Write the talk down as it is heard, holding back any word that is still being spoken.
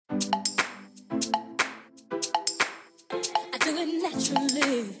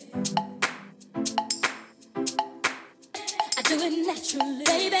naturally. I do it naturally,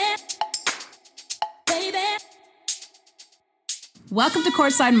 baby. Baby. Welcome to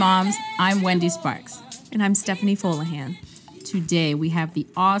Courtside Moms. I'm Wendy Sparks. And I'm Stephanie Folahan. Today we have the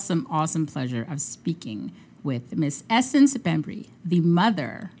awesome pleasure of speaking with Miss Essence Bembry, the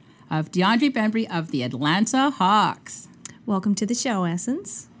mother of DeAndre Bembry of the Atlanta Hawks. Welcome to the show,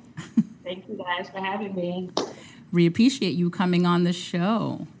 Essence. Thank you guys for having me. We appreciate you coming on the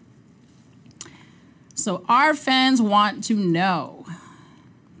show. So our fans want to know,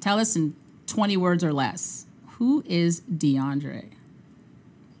 tell us in 20 words or less, who is DeAndre?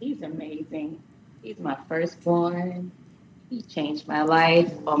 He's amazing. He's my firstborn. He changed my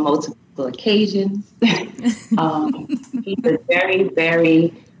life on multiple occasions. He's a very,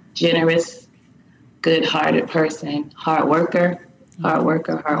 very generous, good-hearted person, hard worker. I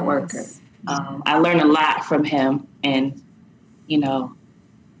learned a lot from him and,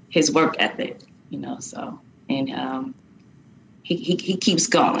 his work ethic, and he keeps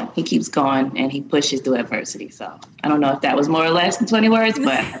going. He keeps going and he pushes through adversity. So I don't know if that was more or less than 20 words,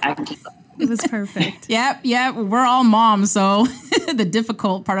 but I can keep going. It was perfect. Yep. We're all moms, so the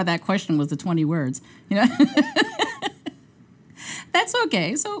difficult part of that question was the 20 words. That's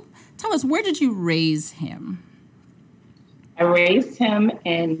okay. So tell us, where did you raise him? I raised him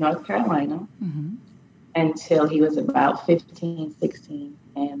in North Carolina until he was about 15, 16.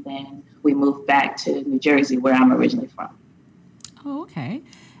 And then we moved back to New Jersey, where I'm originally from. Oh, okay.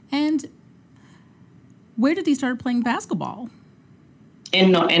 And where did he start playing basketball?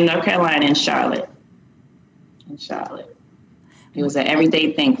 In North Carolina, in Charlotte. It was an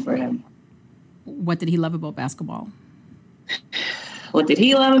everyday thing for him. What did he love about basketball? What did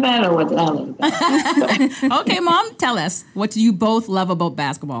he love about it, or what did I love about it? Okay, Mom, tell us. What do you both love about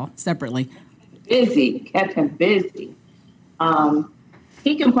basketball separately? Kept him busy.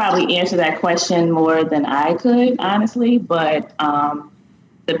 He can probably answer that question more than I could, honestly, but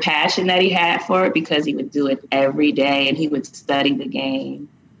the passion that he had for it, because he would do it every day and he would study the game.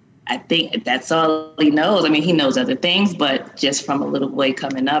 I think that's all he knows. I mean, he knows other things, but just from a little boy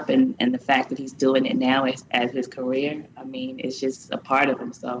coming up and the fact that he's doing it now as his career, I mean, it's just a part of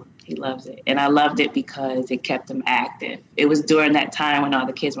him. So he loves it. And I loved it because it kept him active. It was during that time when all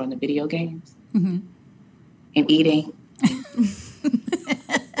the kids were on the video games and eating.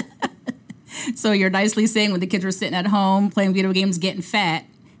 So you're nicely saying when the kids were sitting at home playing video games, getting fat,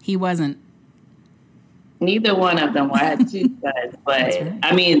 he wasn't. Neither one of them were. I had two sons, but right.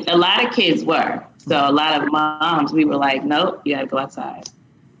 I mean, a lot of kids were. So a lot of moms, we were like, nope, you got to go outside.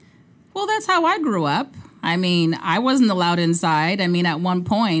 Well, that's how I grew up. I mean, I wasn't allowed inside. I mean, at one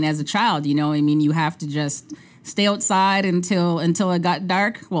point as a child, you have to just stay outside until it got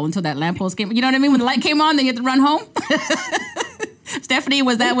dark. Well, until that lamppost came. You know what I mean? When the light came on, then you had to run home. Stephanie,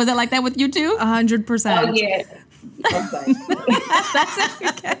 was it like that with you too? 100%. Oh, yeah. That's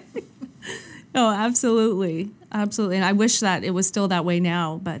okay. Oh, absolutely. Absolutely. And I wish that it was still that way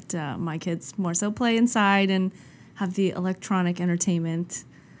now, but my kids more so play inside and have the electronic entertainment,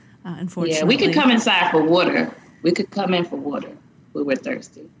 unfortunately. Yeah, we could come inside for water. We could come in for water. We were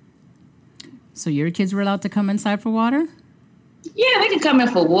thirsty. So your kids were allowed to come inside for water? Yeah, they could come in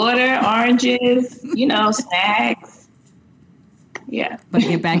for water, oranges, snacks. Yeah. But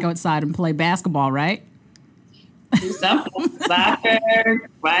get back outside and play basketball, right? Do something. Soccer,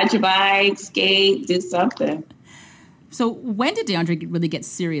 ride your bike, skate, do something. So when did DeAndre really get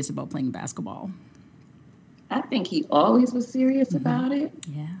serious about playing basketball? I think he always was serious about it.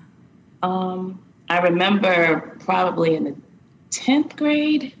 Yeah. I remember probably in the 10th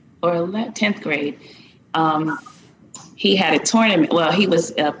grade or 10th grade, he had a tournament. Well, he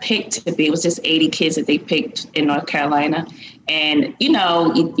was picked to be, it was just 80 kids that they picked in North Carolina. And, you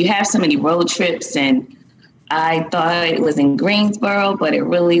have so many road trips, and I thought it was in Greensboro, but it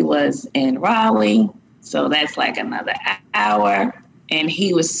really was in Raleigh. So that's like another hour. And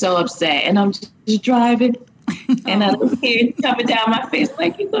he was so upset. And I'm just driving. And I was here coming down my face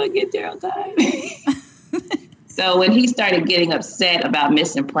like, you're going to get there on time. So when he started getting upset about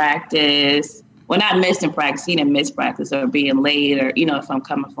missing practice, well, not missing practice, he didn't miss practice or being late or, if I'm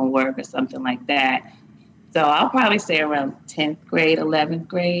coming from work or something like that. So I'll probably say around 10th grade, 11th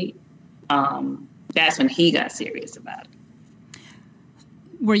grade. That's when he got serious about it.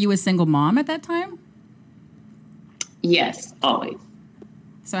 Were you a single mom at that time? Yes, always.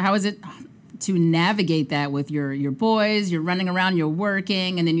 So how is it to navigate that with your boys? You're running around, you're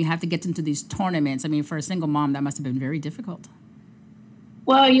working, and then you have to get into these tournaments. I mean, for a single mom, that must have been very difficult.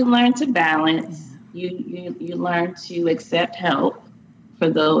 Well, you learn to balance. You learn to accept help for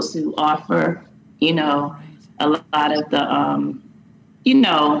those who offer, a lot of the you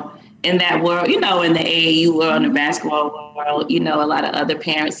know, in that world, you know, in the AAU world, in the basketball world, you know, a lot of other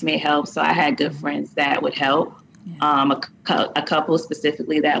parents may help. So I had good friends that would help. A couple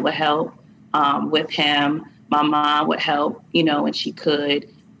specifically that would help with him. My mom would help, you know, when she could.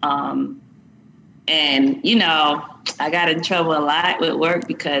 And, you know, I got in trouble a lot with work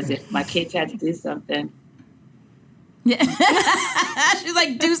because if my kids had to do something. Yeah. She's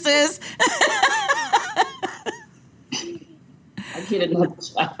like, deuces. I get another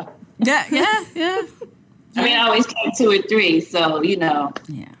job. Yeah. I mean, I always came 2 or 3. So, you know.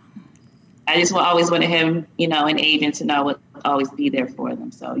 Yeah. I just always wanted him, you know, an agent to know what always be there for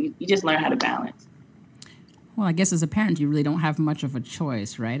them. So you just learn how to balance. Well, I guess as a parent, you really don't have much of a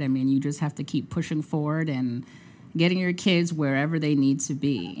choice, right? I mean, you just have to keep pushing forward and getting your kids wherever they need to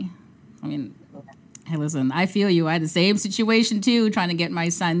be. I mean, hey, listen, I feel you. I had the same situation, too, trying to get my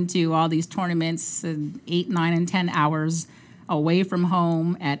son to all these tournaments 8, 9, and 10 hours away from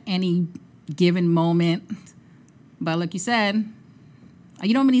home at any given moment. But like you said,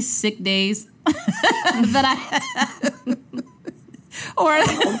 you know how many sick days that I have? Or,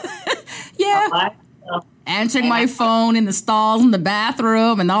 yeah. Answering my phone in the stalls in the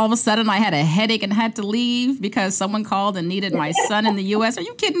bathroom, and all of a sudden I had a headache and had to leave because someone called and needed my son in the U.S. Are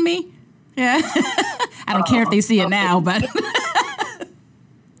you kidding me? Yeah. I don't care if they see it now, but.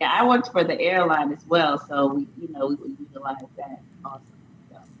 Yeah, I worked for the airline as well, so we would utilize that also.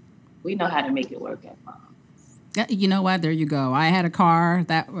 So we know how to make it work at home. You know what? There you go. I had a car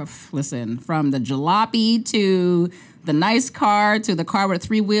that, listen, from the jalopy to the nice car to the car with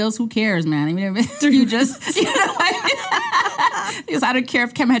 3 wheels. Who cares, man? I mean, you just, you know, because I don't care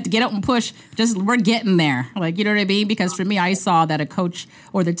if Kim had to get up and push. Just we're getting there. Like, you know what I mean? Because for me, I saw that a coach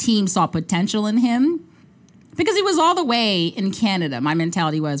or the team saw potential in him because he was all the way in Canada. My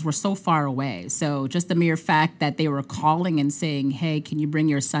mentality was we're so far away. So just the mere fact that they were calling and saying, hey, can you bring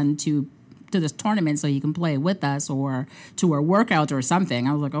your son to this tournament so he can play with us or to our workout or something.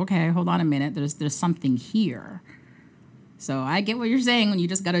 I was like, okay, hold on a minute. There's something here. So I get what you're saying when you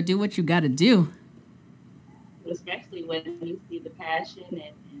just got to do what you got to do. Especially when you see the passion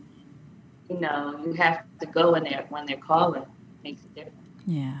and you know, you have to go in there when they're calling. It makes a difference.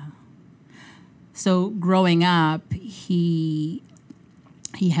 Yeah. So growing up, he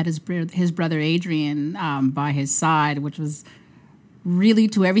had his brother Adrian by his side, which was really,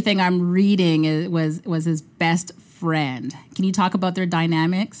 to everything I'm reading, it was his best friend. Can you talk about their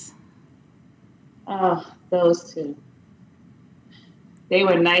dynamics? Oh, those two. They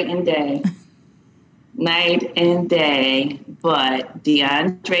were night and day. Night and day. But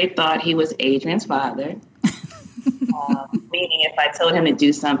DeAndre thought he was Adrian's father. Meaning if I told him to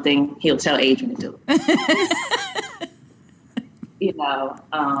do something, he'll tell Adrian to do it. You know,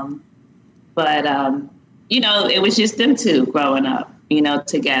 you know, it was just them two growing up, you know,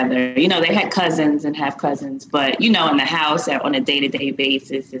 together. You know, they had cousins and half cousins, but, you know, in the house on a day-to-day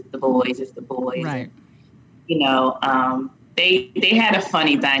basis, it's the boys. Right. You know, they had a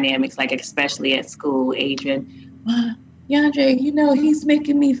funny dynamics, like especially at school. Adrian, DeAndre, you know, he's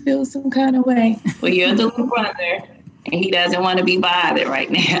making me feel some kind of way. Well, you're the little brother, and he doesn't want to be bothered right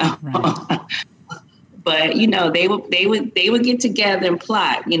now. Right. But, you know, they would get together and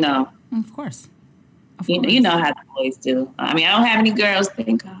plot, you know. Of course. You know how the boys do. I mean, I don't have any girls,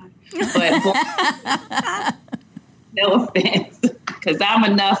 thank God. But no offense, because I'm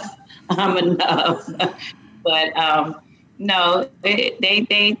enough. But no, they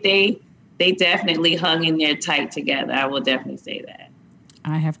definitely hung in there tight together. I will definitely say that.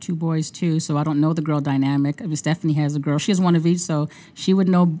 I have 2 boys too, so I don't know the girl dynamic. I mean, Stephanie has a girl. She has one of each, so she would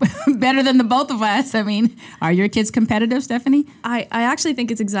know better than the both of us. I mean, are your kids competitive, Stephanie? I actually think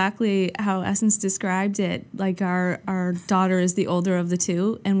it's exactly how Essence described it. Like our daughter is the older of the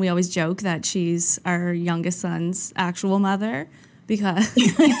 2, and we always joke that she's our youngest son's actual mother because he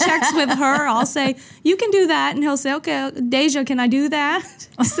checks with her. I'll say, you can do that, and he'll say, okay, Deja, can I do that?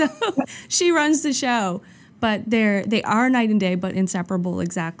 So she runs the show. But they are night and day, but inseparable,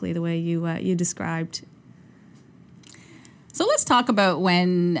 exactly the way you described. So let's talk about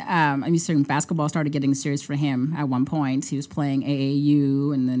when basketball started getting serious for him. At one point, he was playing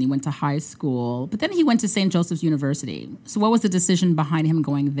AAU, and then he went to high school. But then he went to St. Joseph's University. So what was the decision behind him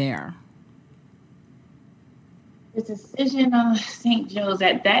going there? The decision of St. Joe's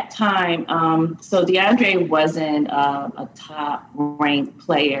at that time. So DeAndre wasn't a top-ranked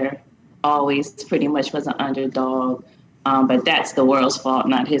player. Always pretty much was an underdog, but that's the world's fault,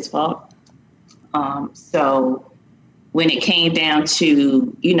 not his fault. So when it came down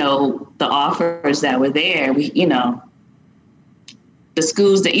to, you know, the offers that were there, we, you know, the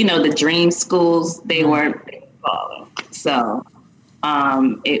schools that, you know, the dream schools, they weren't falling. So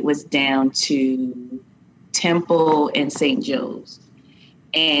it was down to Temple and St. Joe's.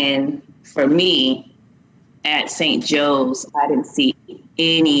 And for me, at St. Joe's, I didn't see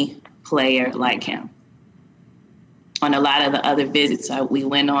any player like him. On a lot of the other visits we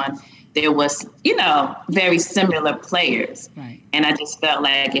went on, there was, very similar players. Right. And I just felt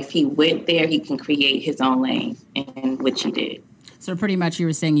like if he went there, he can create his own lane, and which he did. So pretty much you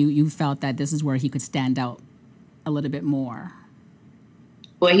were saying you felt that this is where he could stand out a little bit more.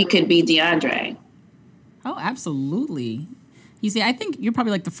 Well, he could be DeAndre. Oh, absolutely. You see, I think you're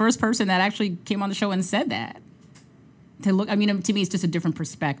probably like the first person that actually came on the show and said that. To me, it's just a different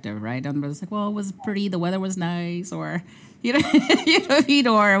perspective, right? I was like, well, it was pretty, the weather was nice, or, or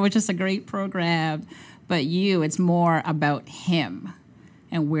it was just a great program. But it's more about him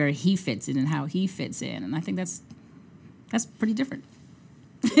and where he fits in and how he fits in. And I think that's pretty different.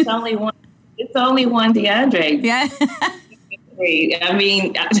 It's only one DeAndre. Yeah. I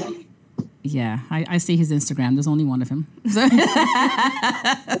mean... Yeah, I see his Instagram. There's only one of him. So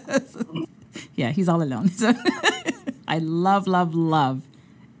yeah, he's all alone. So I love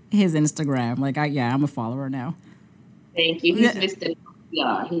his Instagram. Like, I'm a follower now. Thank you. He's Mr.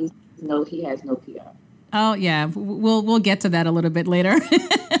 PR. He has no PR. Oh yeah, we'll get to that a little bit later.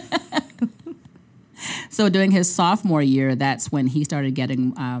 So during his sophomore year, that's when he started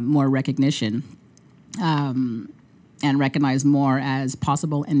getting more recognition. And recognized more as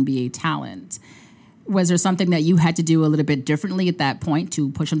possible NBA talent. Was there something that you had to do a little bit differently at that point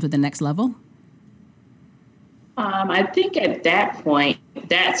to push him to the next level? I think at that point,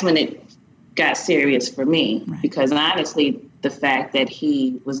 that's when it got serious for me. Right. Because honestly, the fact that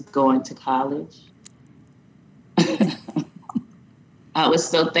he was going to college, I was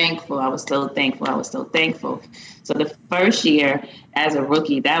so thankful. So the first year as a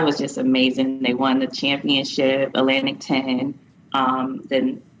rookie, that was just amazing. They won the championship, Atlantic 10.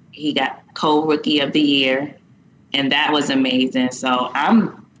 Then he got co-rookie of the year, and that was amazing. So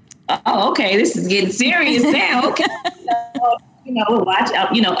okay, this is getting serious now. Okay. Watch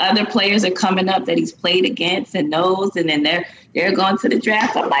out. Other players are coming up that he's played against and knows, and then they're going to the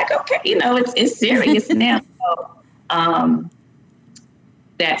draft. I'm like, okay, it's serious now. So,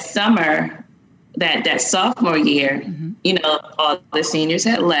 that summer, that sophomore year, all the seniors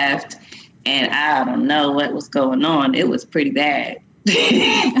had left, and I don't know what was going on. It was pretty bad.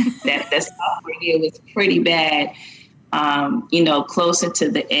 that sophomore year was pretty bad. Closer to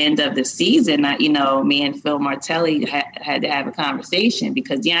the end of the season, me and Phil Martelli had to have a conversation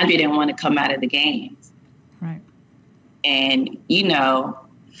because DeAndre didn't want to come out of the games. Right. And,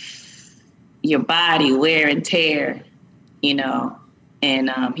 your body wear and tear,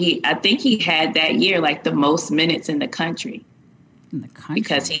 And I think he had that year like the most minutes in the country.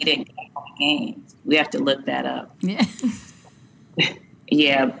 Because he didn't get on games. We have to look that up. Yeah.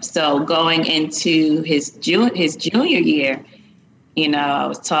 Yeah. So going into his junior year, I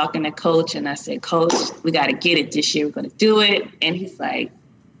was talking to Coach and I said, Coach, we got to get it this year. We're going to do it. And he's like,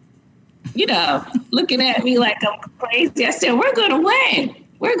 looking at me like I'm crazy. I said, we're going to win.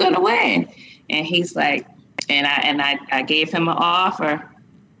 We're going to win. And he's like, And I gave him an offer,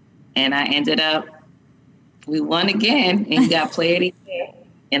 and I ended up, we won again, and he got player of the year.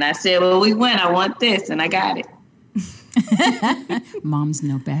 And I said, well, we win. I want this, and I got it. Moms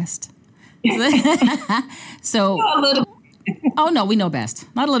know best. So, oh no, we know best.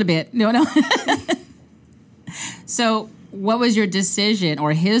 Not a little bit. No. So, what was your decision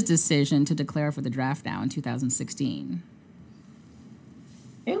or his decision to declare for the draft now in 2016?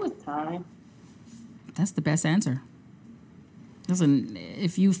 It was time. That's the best answer. Listen,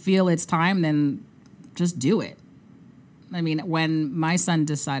 if you feel it's time, then just do it. I mean, when my son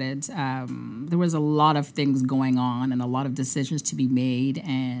decided, there was a lot of things going on and a lot of decisions to be made.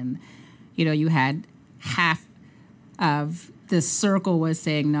 And, you had half of the circle was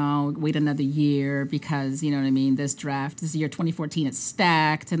saying, no, wait another year because, this draft, this year 2014, it's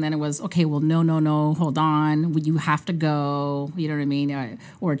stacked. And then it was, okay, well, no, hold on. You have to go,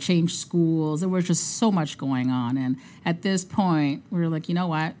 or change schools. There was just so much going on. And at this point, we were like, you know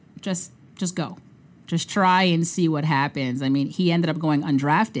what, just go. Just try and see what happens. I mean, he ended up going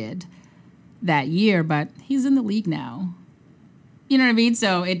undrafted that year, but he's in the league now. You know what I mean?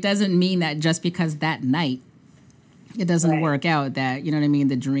 So it doesn't mean that just because that night it doesn't work out that,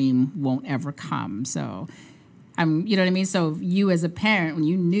 the dream won't ever come. So, So you as a parent, when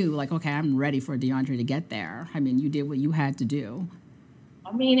you knew, like, okay, I'm ready for DeAndre to get there, I mean, you did what you had to do.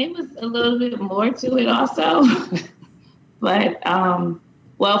 I mean, it was a little bit more to it also. But,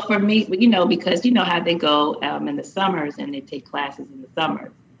 well, for me, because how they go in the summers and they take classes in the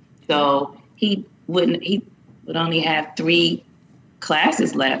summers. So he would only have 3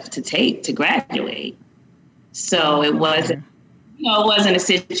 classes left to take to graduate. So it wasn't, it wasn't a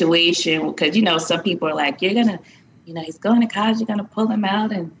situation because, some people are like, you're going to, he's going to college, you're going to pull him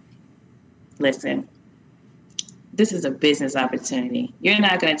out. And listen, this is a business opportunity. You're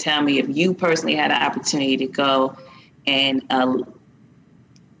not going to tell me if you personally had an opportunity to go and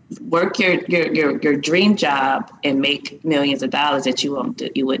work your dream job and make millions of dollars that you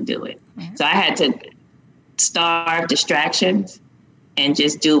wouldn't do it. Mm-hmm. So I had to starve distractions and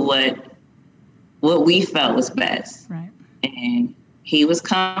just do what we felt was best. Right. And he was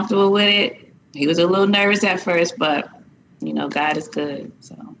comfortable with it. He was a little nervous at first, but God is good.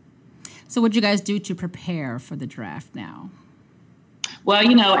 So what did you guys do to prepare for the draft now? Well,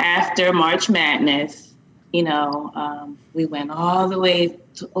 after March Madness, we went all the way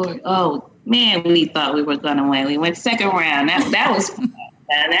to, we thought we were going to win. We went second round. That was fun.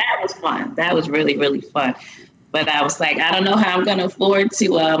 That was fun. That was really, really fun. But I was like, I don't know how I'm going to afford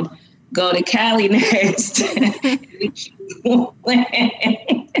to go to Cali next.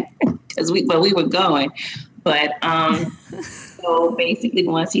 Because we were going. But so basically,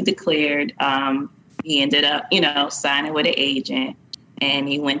 once he declared, he ended up, signing with an agent, and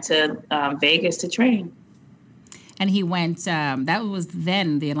he went to Vegas to train. And he went, that was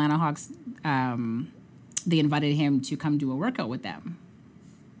then the Atlanta Hawks, they invited him to come do a workout with them.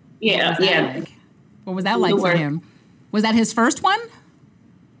 Yeah, What was that like for him? Was that his first one?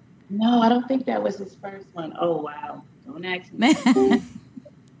 No, I don't think that was his first one. Oh, wow. Don't ask me.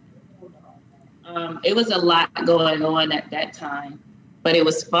 It was a lot going on at that time, but it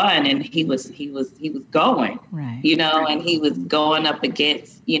was fun, and he was going, right. And he was going up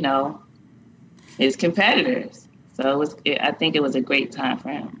against, his competitors. So I think it was a great time for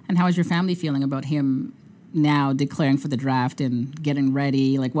him. And how was your family feeling about him now declaring for the draft and getting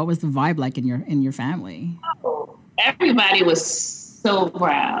ready? Like, what was the vibe like in your family? Oh, everybody was so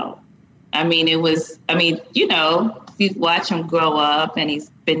proud. You watch him grow up, and he's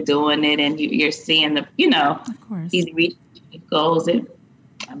been doing it, and you're seeing of course, he's reaching his goals.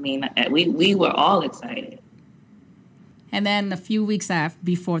 We were all excited. And then a few weeks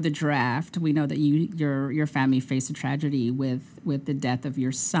before the draft, we know that your family faced a tragedy with the death of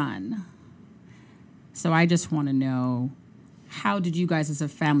your son. So I just want to know, how did you guys as a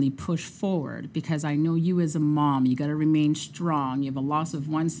family push forward? Because I know you as a mom, you got to remain strong. You have a loss of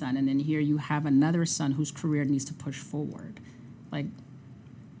one son, and then here you have another son whose career needs to push forward. Like,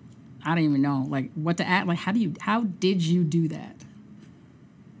 I don't even know, like, what to act. Like, how did you do that?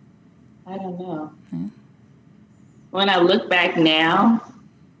 I don't know. Hmm? When I look back now,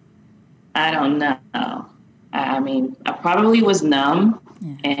 I don't know. I probably was numb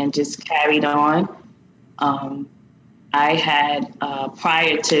and just carried on. I had,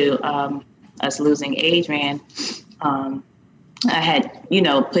 prior to us losing Adrian, I had,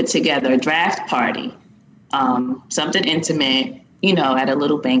 put together a draft party, something intimate, at a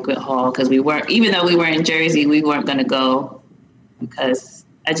little banquet hall, because even though we were in Jersey, we weren't going to go because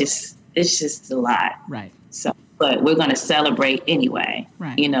it's just a lot. Right. So, but we're going to celebrate anyway,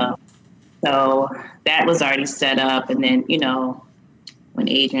 right. So that was already set up. And then, when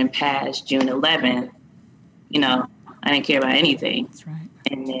Adrian passed June 11th, I didn't care about anything. That's right.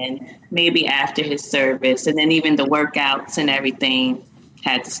 And then maybe after his service, and then even the workouts and everything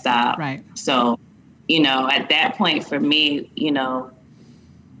had to stop. Right. So, at that point for me,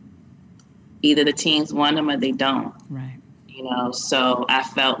 either the teams want him or they don't. Right. So I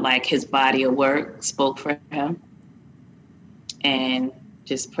felt like his body of work spoke for him, and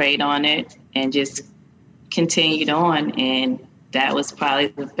just prayed on it and just continued on. And that was probably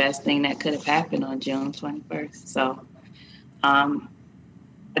the best thing that could have happened on June 21st. So I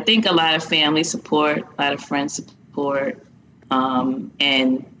think a lot of family support, a lot of friends support,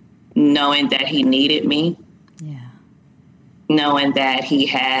 and knowing that he needed me, knowing that he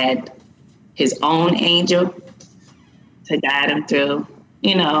had his own angel to guide him through,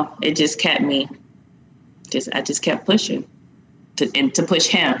 it just kept me, I just kept pushing to push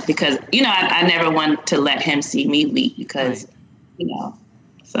him, because, I never wanted to let him see me weak, because, right.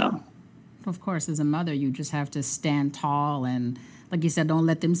 So. Of course, as a mother, you just have to stand tall and, like you said, don't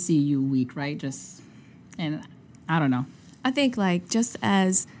let them see you weak, right? And I don't know. I think, just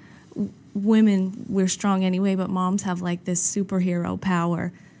as women, we're strong anyway, but moms have, this superhero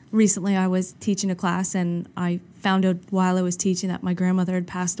power. Recently, I was teaching a class, and I found out while I was teaching that my grandmother had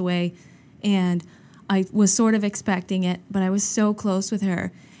passed away, and I was sort of expecting it, but I was so close with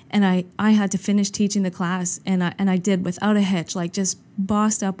her, and I had to finish teaching the class, and I did without a hitch, just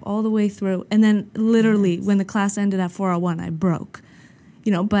bossed up all the way through, and then literally when the class ended at 4:01, I broke,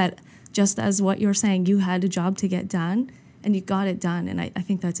 but just as what you're saying, you had a job to get done, and you got it done. And I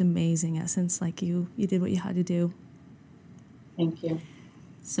think that's amazing, Essence. Like you did what you had to do. Thank you.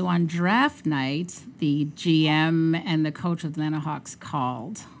 So on draft night, the GM and the coach of the Atlanta Hawks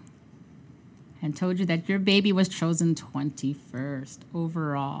called and told you that your baby was chosen 21st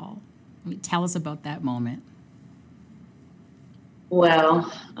overall. Tell us about that moment.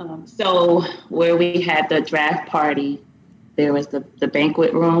 Well, so where we had the draft party, there was the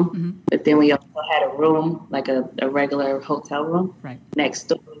banquet room, but then we also had a room, like a regular hotel room, Right, next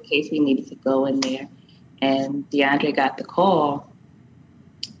door in case we needed to go in there. And DeAndre got the call.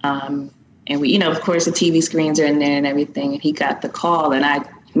 And we, of course, the TV screens are in there and everything. And he got the call, and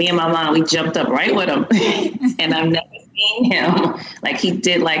me and my mom, we jumped up right with him. And I've never seen him. Like, he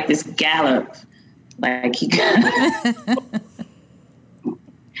did like this gallop. Like, he got...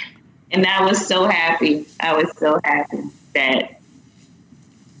 And I was so happy. I was so happy that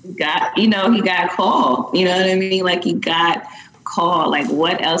he got called. You know what I mean? Like, he got called. Like,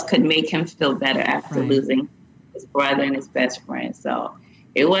 what else could make him feel better after losing his brother and his best friend? So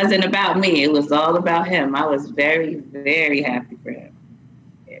it wasn't about me. It was all about him. I was very, very happy for him.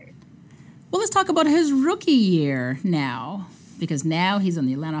 Well, let's talk about his rookie year now, because now he's on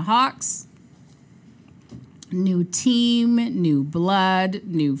the Atlanta Hawks. New team, new blood,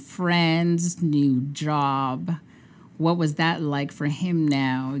 new friends, new job. What was that like for him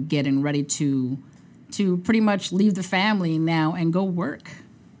now, getting ready to pretty much leave the family now and go work?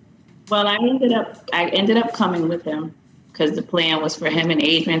 Well, I ended up coming with him because the plan was for him and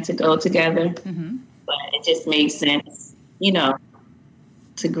Adrian to go together. Mm-hmm. But it just made sense,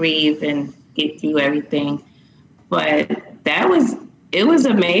 to grieve and get through everything. But it was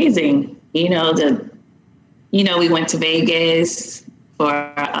amazing, we went to Vegas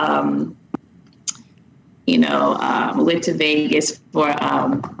for, went to Vegas for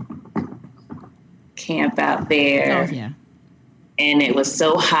camp out there. Oh, yeah. And it was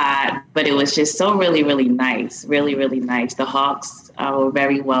so hot, but it was just so really, really nice, really, really nice. The Hawks were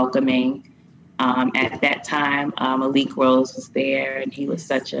very welcoming. At that time, Malik Rose was there, and he was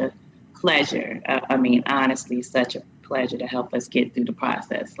such a pleasure. Honestly, such a pleasure to help us get through the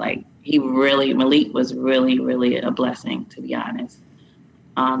process. Like, Malik was really, really a blessing, to be honest.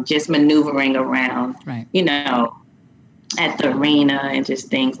 Just maneuvering around, right, at the arena and just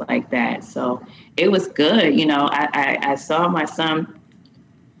things like that. So it was good. I saw my son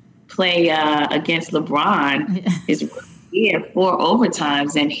play against LeBron his year 4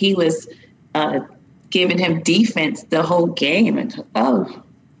 overtimes, and he was giving him defense the whole game. And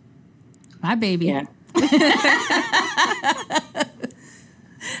my baby. Yeah.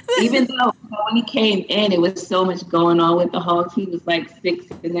 Even though when he came in, it was so much going on with the Hawks. He was like 6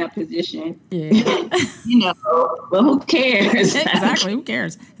 in that position. Yeah. But who cares? Exactly. Who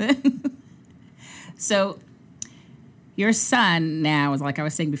cares? So your son now is, like I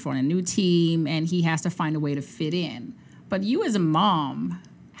was saying before, on a new team, and he has to find a way to fit in. But you as a mom,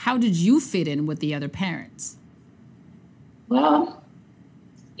 how did you fit in with the other parents? Well,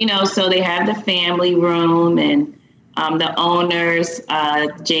 so they have the family room, and the owners,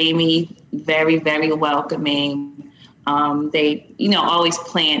 Jamie, very, very welcoming. They, always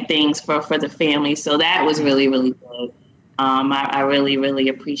plan things for the family. So that was really, really good. I really, really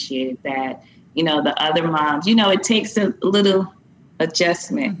appreciated that. The other moms, it takes a little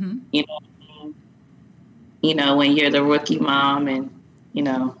adjustment, when you're the rookie mom and, you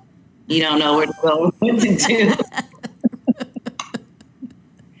don't know where to go, what to do.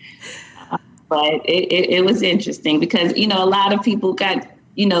 But it was interesting because, a lot of people got,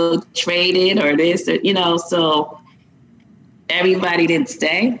 traded or this, or, so everybody didn't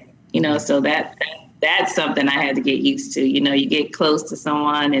stay, so that's something I had to get used to. You get close to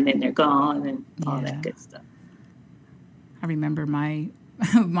someone and then they're gone and all that good stuff. I remember my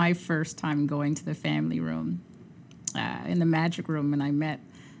first time going to the family room, in the magic room, and I met,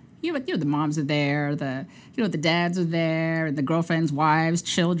 the moms are there, the dads are there, and the girlfriends, wives,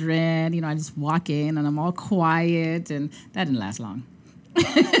 children. I just walk in and I'm all quiet, and that didn't last long.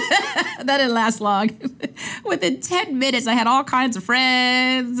 That didn't last long. Within 10 minutes, I had all kinds of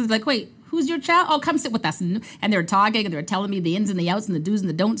friends. It's like, wait, who's your child? Oh, come sit with us. And they were talking, and they were telling me the ins and the outs and the do's and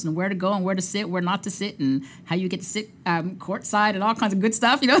the don'ts and where to go and where to sit, where not to sit, and how you get to sit courtside and all kinds of good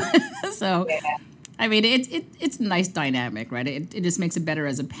stuff, So, yeah. I mean, it's a nice dynamic, right? It just makes it better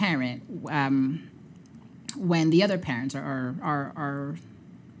as a parent when the other parents are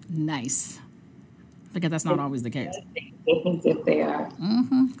nice, because that's not always the case. If they are.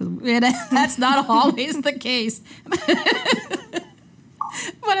 Mm-hmm. That's not always the case.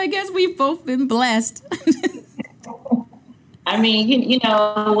 But I guess we've both been blessed. I mean, you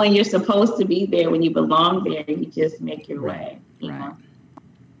know, when you're supposed to be there, when you belong there, you just make your way. You know?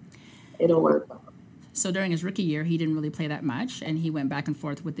 It'll work. So during his rookie year, he didn't really play that much, and he went back and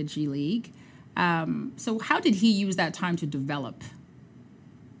forth with the G League. So how did he use that time to develop?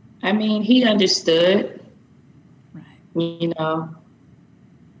 I mean, he understood. Right. You know,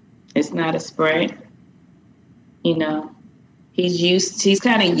 it's not a sprint. You know, he's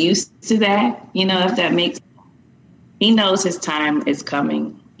kind of used to that. You know, if that makes sense. He knows his time is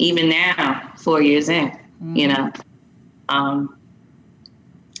coming, even now, 4 years in. You know.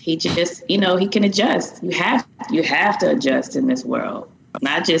 He just, you know, he can adjust. You have to adjust in this world,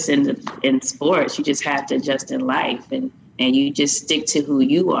 not just in sports. You just have to adjust in life, and you just stick to who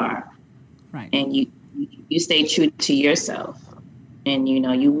you are, right? And you stay true to yourself, and you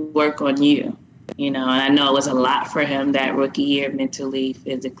know, you work on you. You know, and I know it was a lot for him that rookie year, mentally,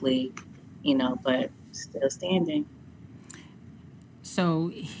 physically, you know, but still standing.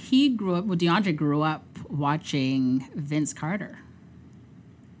 So DeAndre grew up watching Vince Carter.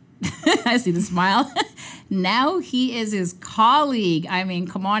 I see the smile. Now he is his colleague. I mean,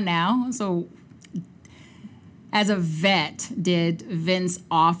 come on now. So as a vet, did Vince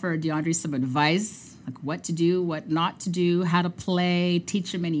offer DeAndre some advice, like what to do, what not to do, how to play,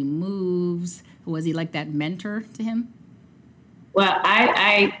 teach him any moves? Was he like that mentor to him? Well,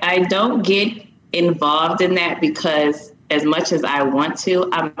 I don't get involved in that because as much as I want to,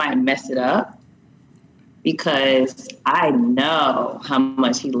 I might mess it up. Because I know how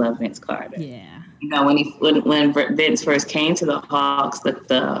much he loved Vince Carter. Yeah. You know, when Vince first came to the Hawks,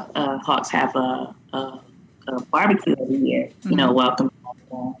 the Hawks have a barbecue every year. You know, welcome.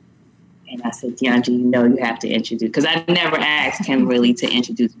 And I said, DeAndre, you know, you have to introduce, because I never asked him really to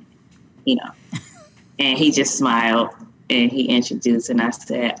introduce me. You know, and he just smiled and he introduced, and I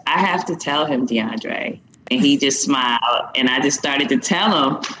said, I have to tell him, DeAndre, and he just smiled, and I just started to tell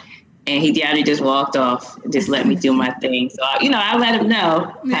him. And DeAndre just walked off, and just let me do my thing. So, you know, I let him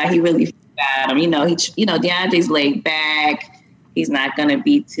know how he really felt about him. You know, DeAndre's laid back. He's not going to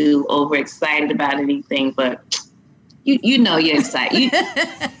be too overexcited about anything, but you know you're excited.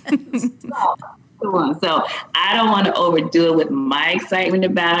 So I don't want to overdo it with my excitement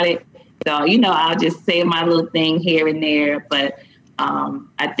about it. So, you know, I'll just say my little thing here and there. But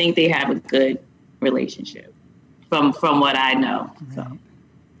I think they have a good relationship from what I know. Right. So.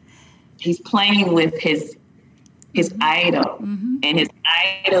 He's playing with his idol, and his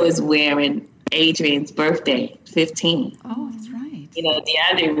idol is wearing Adrian's birthday, 15. Oh, that's right. You know,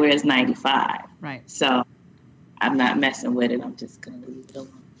 DeAndre wears 95. Right. So I'm not messing with it. I'm just going to leave it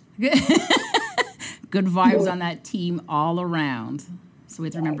alone. Good vibes on that team all around. So we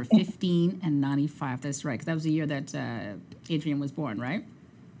have to remember 15 and 95. That's right, because that was the year that Adrian was born, right?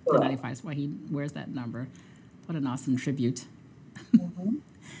 So 95 is why he wears that number. What an awesome tribute.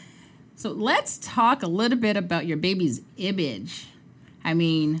 So let's talk a little bit about your baby's image. I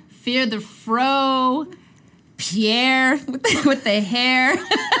mean, Fear the Fro, Pierre with the hair.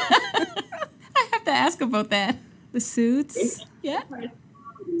 I have to ask about that. The suits. Yeah. Going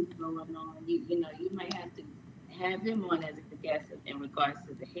on. You know, you might have to have him on as a guest in regards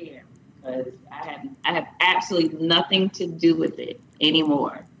to the hair, because I have absolutely nothing to do with it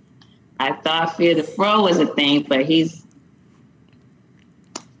anymore. I thought Fear the Fro was a thing, but he's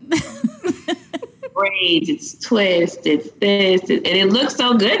braids, it's twist, it's this, and it looks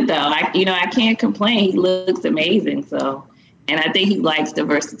so good though. I can't complain. He looks amazing. So, and I think he likes the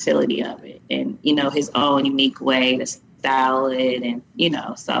versatility of it, and you know, his own unique way to style it, and you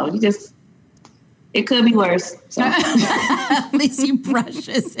know, so it could be worse. So. At least he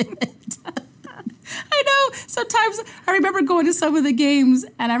brushes it. I know. Sometimes I remember going to some of the games,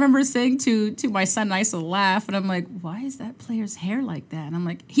 and I remember saying to my son, and I used to laugh, and I'm like, why is that player's hair like that? And I'm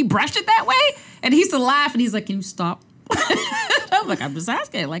like, he brushed it that way? And he used to laugh, and he's like, can you stop? I'm like, I'm just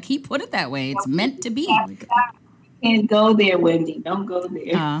asking. Like, he put it that way. It's meant to be. Can't go there, Wendy. Don't go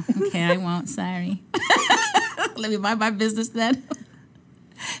there. Oh, okay, I won't. Sorry. Let me mind my business then.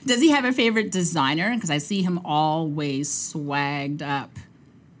 Does he have a favorite designer? Because I see him always swagged up.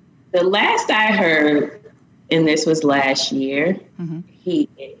 The last I heard, and this was last year, I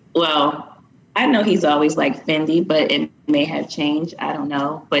know he's always like Fendi, but it may have changed. I don't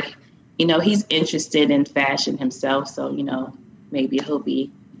know. But, you know, he's interested in fashion himself. So, you know, maybe he'll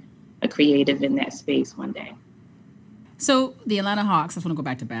be a creative in that space one day. So the Atlanta Hawks, I just want to go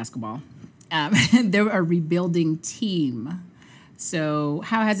back to basketball. They're a rebuilding team. So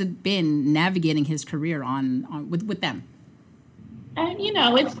how has it been navigating his career with them? You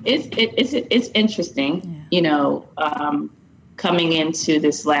know, it's interesting. Yeah. You know, coming into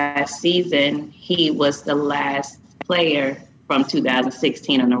this last season, he was the last player from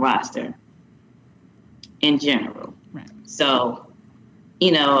 2016 on the roster in general. Right. So,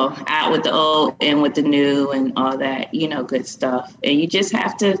 out with the old and with the new and all that, good stuff. And you just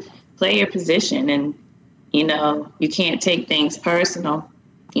have to play your position, and, you can't take things personal.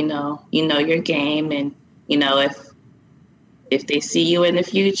 You know your game, and, if they see you in the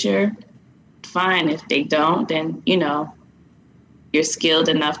future, fine. If they don't, then, you're skilled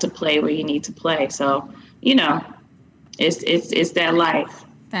enough to play where you need to play. So, it's that life.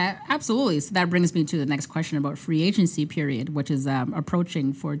 That absolutely. So that brings me to the next question about free agency period, which is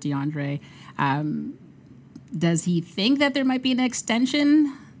approaching for DeAndre. Does he think that there might be an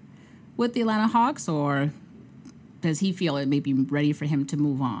extension with the Atlanta Hawks, or does he feel it may be ready for him to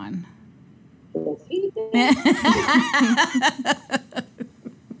move on?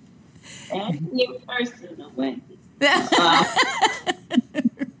 Personal, Wendy.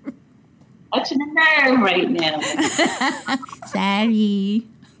 Touching the nerve right now. Sorry.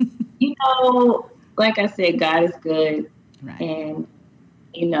 Like I said, God is good. Right. And,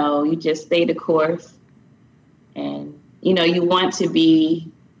 you just stay the course. And, you want to be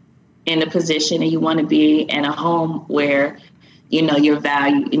in a position, and you want to be in a home where, you're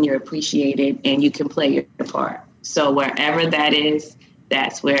valued and you're appreciated and you can play your part. So wherever that is,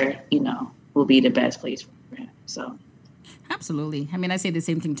 that's where, will be the best place for him. So. Absolutely. I mean, I say the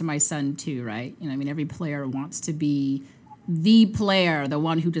same thing to my son too, right? Every player wants to be the player, the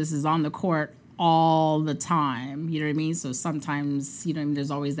one who just is on the court all the time. You know what I mean? So sometimes,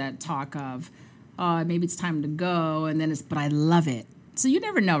 there's always that talk of, maybe it's time to go. And then but I love it. So you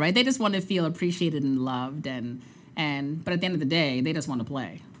never know, right? They just want to feel appreciated and loved. But at the end of the day, they just want to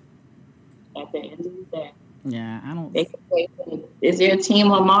play. At the end of the day. Yeah, I don't. They can play. Is there a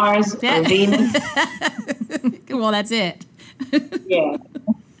team on Mars or Venus? Well, that's it. Yeah.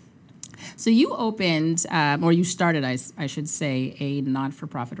 So you opened, or you started, I should say, a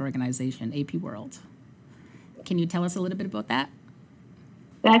non-for-profit organization, AP World. Can you tell us a little bit about that?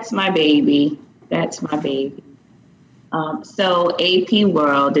 That's my baby. So AP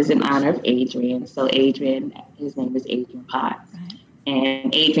World is in honor of Adrian. So Adrian, his name is Adrian Potts. Right.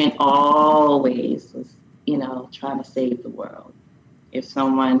 And Adrian always was, trying to save the world. If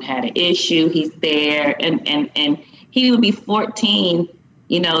someone had an issue, he's there. And he would be 14,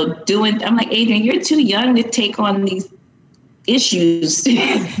 doing, I'm like, Adrian, you're too young to take on these issues, but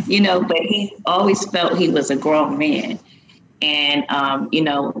he always felt he was a grown man. And,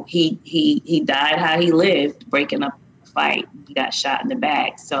 he died how he lived, breaking up a fight. He got shot in the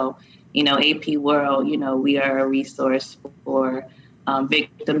back. So, AP World, we are a resource for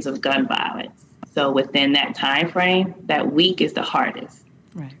victims of gun violence. So within that time frame, that week is the hardest.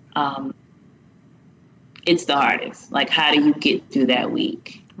 Right. It's the hardest. Like, how do you get through that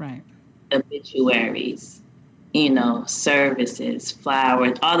week? Right. Obituaries, services,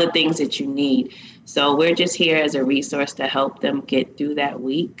 flowers, all the things that you need. So we're just here as a resource to help them get through that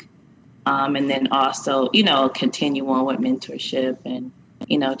week. And then also, continue on with mentorship and,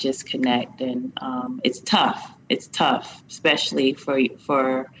 just connect. And it's tough. It's tough, especially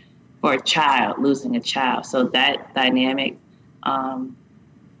for a child, losing a child. So that dynamic,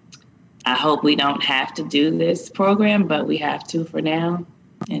 I hope we don't have to do this program, but we have to for now.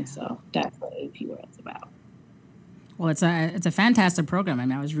 And so that's what AP World's about. Well, it's a fantastic program. I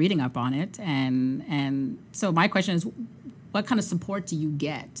mean, I was reading up on it, and so my question is, what kind of support do you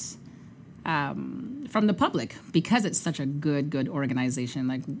get from the public, because it's such a good organization?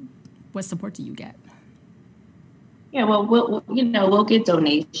 Like, what support do you get? Yeah, well, we'll get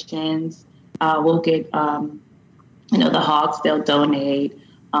donations. We'll get, the Hawks, they'll donate.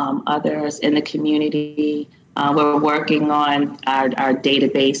 Others in the community. We're working on our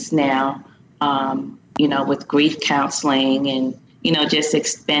database now, with grief counseling and, just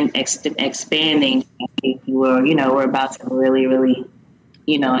expanding. We're about to really,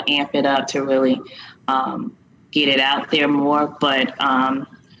 amp it up to really get it out there more. But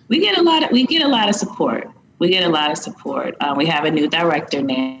we get a lot of support. We have a new director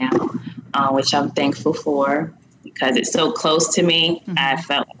now, which I'm thankful for, because it's so close to me. Mm-hmm. I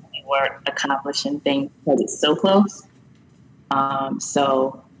felt like we weren't accomplishing things because it's so close.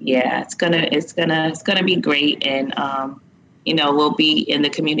 So yeah, it's gonna be great, and we'll be in the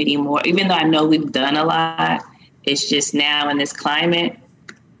community more. Even though I know we've done a lot, it's just now in this climate.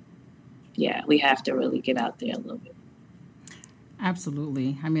 Yeah, we have to really get out there a little bit.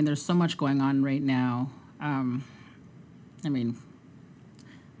 Absolutely. I mean, there's so much going on right now.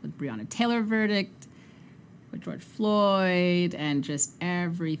 With Breonna Taylor verdict, with George Floyd, and just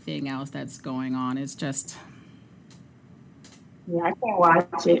everything else that's going on. It's just... Yeah, I can't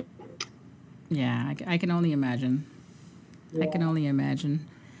watch it. Yeah, I can only imagine. I can only imagine.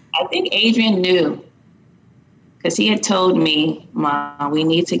 I think Adrian knew because he had told me, Mom, we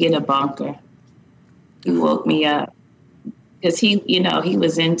need to get a bunker. He woke me up because he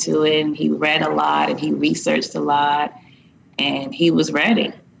was into it and he read a lot and he researched a lot and he was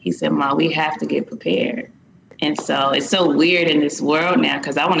ready. He said, Mom, we have to get prepared. And so it's so weird in this world now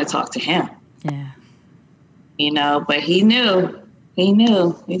because I want to talk to him. Yeah. But he knew.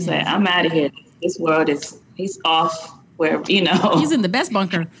 He's like, I'm out of here. This world he's off where, He's in the best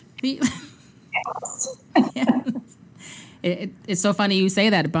bunker. It's so funny you say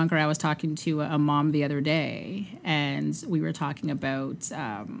that, bunker. I was talking to a mom the other day, and we were talking about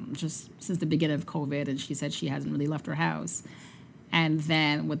just since the beginning of COVID, and she said she hasn't really left her house. And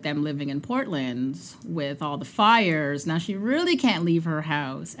then with them living in Portland, with all the fires, now she really can't leave her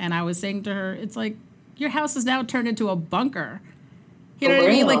house. And I was saying to her, it's like, your house is now turned into a bunker. You know what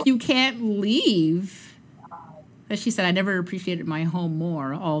I mean? Like, you can't leave. But she said, I never appreciated my home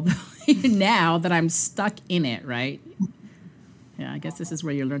more, although now that I'm stuck in it, right? Yeah, I guess this is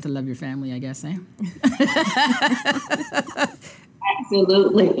where you learn to love your family, I guess, eh?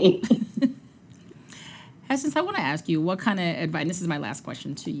 Absolutely. Essence, I want to ask you, what kind of advice, this is my last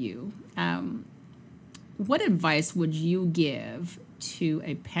question to you, what advice would you give to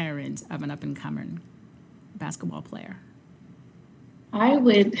a parent of an up-and-coming basketball player? I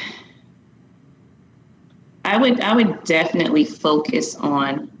would definitely focus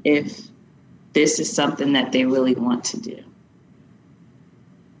on if this is something that they really want to do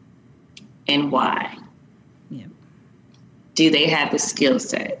and why. Yeah. Do they have the skill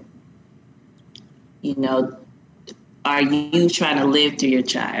set? Are you trying to live through your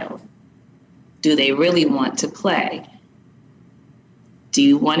child? Do they really want to play? Do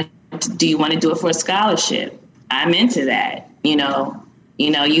you want to do it for a scholarship? I'm into that. You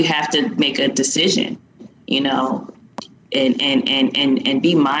have to make a decision, and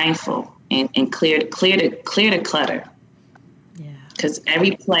be mindful and clear the clutter. Yeah. Because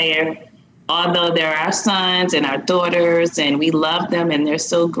every player, although they're our sons and our daughters, and we love them and they're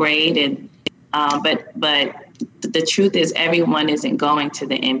so great, and but the truth is everyone isn't going to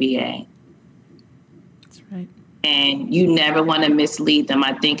the NBA. That's right. And you never want to mislead them.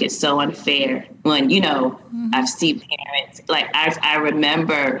 I think it's so unfair when, I've seen parents, like I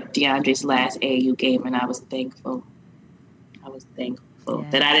remember DeAndre's last AAU game, and I was thankful.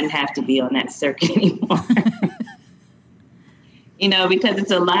 That I didn't have to be on that circuit anymore. Because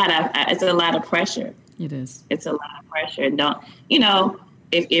it's a lot of pressure. It is. It's a lot of pressure. And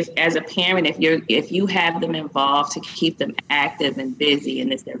if as a parent, if you have them involved to keep them active and busy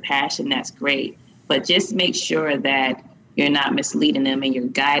and it's their passion, that's great. But just make sure that you're not misleading them and you're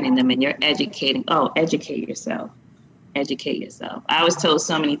guiding them and you're educating. Oh, educate yourself. Educate yourself. I was told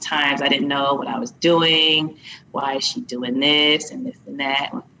so many times I didn't know what I was doing. Why is she doing this and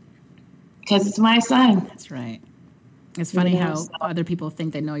that? Because it's my son. That's right. It's funny how other people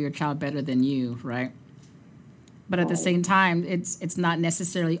think they know your child better than you, right? But at the same time, it's not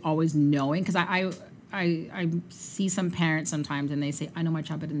necessarily always knowing, because I see some parents sometimes and they say, I know my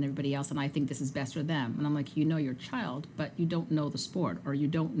child better than everybody else and I think this is best for them. And I'm like, you know your child, but you don't know the sport, or you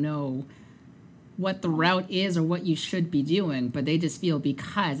don't know what the route is or what you should be doing. But they just feel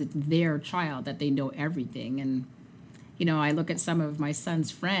because it's their child that they know everything. And, I look at some of my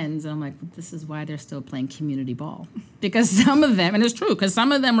son's friends and I'm like, this is why they're still playing community ball. Because some of them, and it's true, because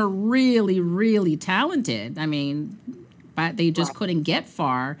some of them are really, really talented. I mean, but they just couldn't get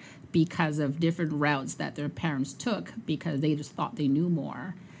far because of different routes that their parents took because they just thought they knew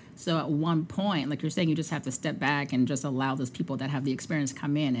more. So at one point, like you're saying, you just have to step back and just allow those people that have the experience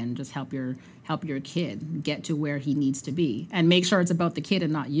come in and just help your kid get to where he needs to be, and make sure it's about the kid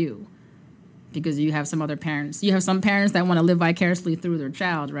and not you. Because you have some parents that want to live vicariously through their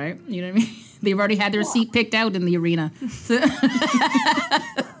child, right? You know what I mean? They've already had their seat picked out in the arena.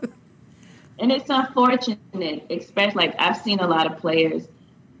 And it's unfortunate, especially like I've seen a lot of players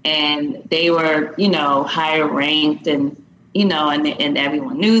and they were, higher ranked and, and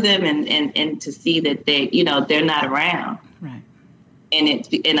everyone knew them and to see that they, they're not around. Right.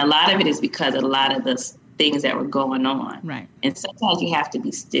 And a lot of it is because of a lot of the things that were going on. Right. And sometimes you have to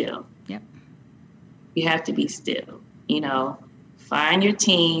be still. Yep. You have to be still, find your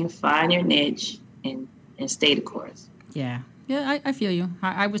team, find your niche and stay the course. Yeah. Yeah, I feel you.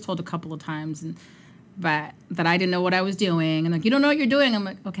 I was told a couple of times that I didn't know what I was doing. And like, you don't know what you're doing. I'm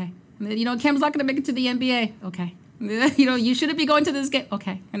like, okay. And then, Kim's not going to make it to the NBA. Okay. You shouldn't be going to this game.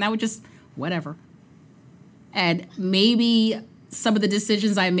 Okay. And I would just, whatever. And maybe some of the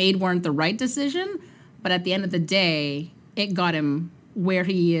decisions I made weren't the right decision, but at the end of the day, it got him where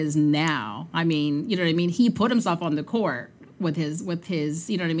he is now. I mean, you know what I mean? He put himself on the court with his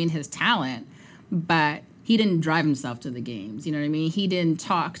you know what I mean, his talent, but he didn't drive himself to the games. You know what I mean? He didn't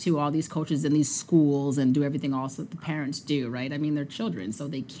talk to all these coaches in these schools and do everything else that the parents do, right? I mean, they're children, so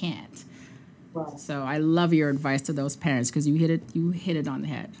they can't. Right. So I love your advice to those parents because you hit it on the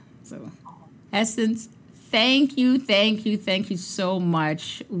head. So Essence, thank you so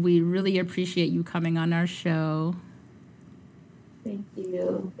much. We really appreciate you coming on our show. Thank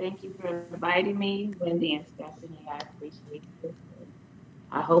you. Thank you for inviting me, Wendy and Stephanie. I appreciate this.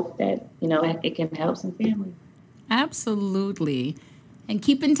 I hope that, it can help some families. Absolutely. And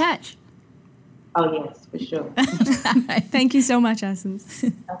keep in touch. Oh, yes, for sure. Thank you so much, Essence.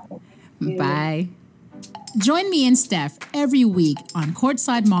 Bye. Join me and Steph every week on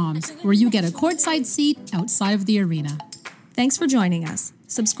Courtside Moms, where you get a courtside seat outside of the arena. Thanks for joining us.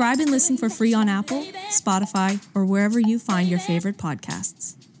 Subscribe and listen for free on Apple, Spotify, or wherever you find your favorite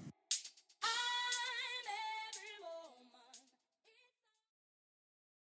podcasts.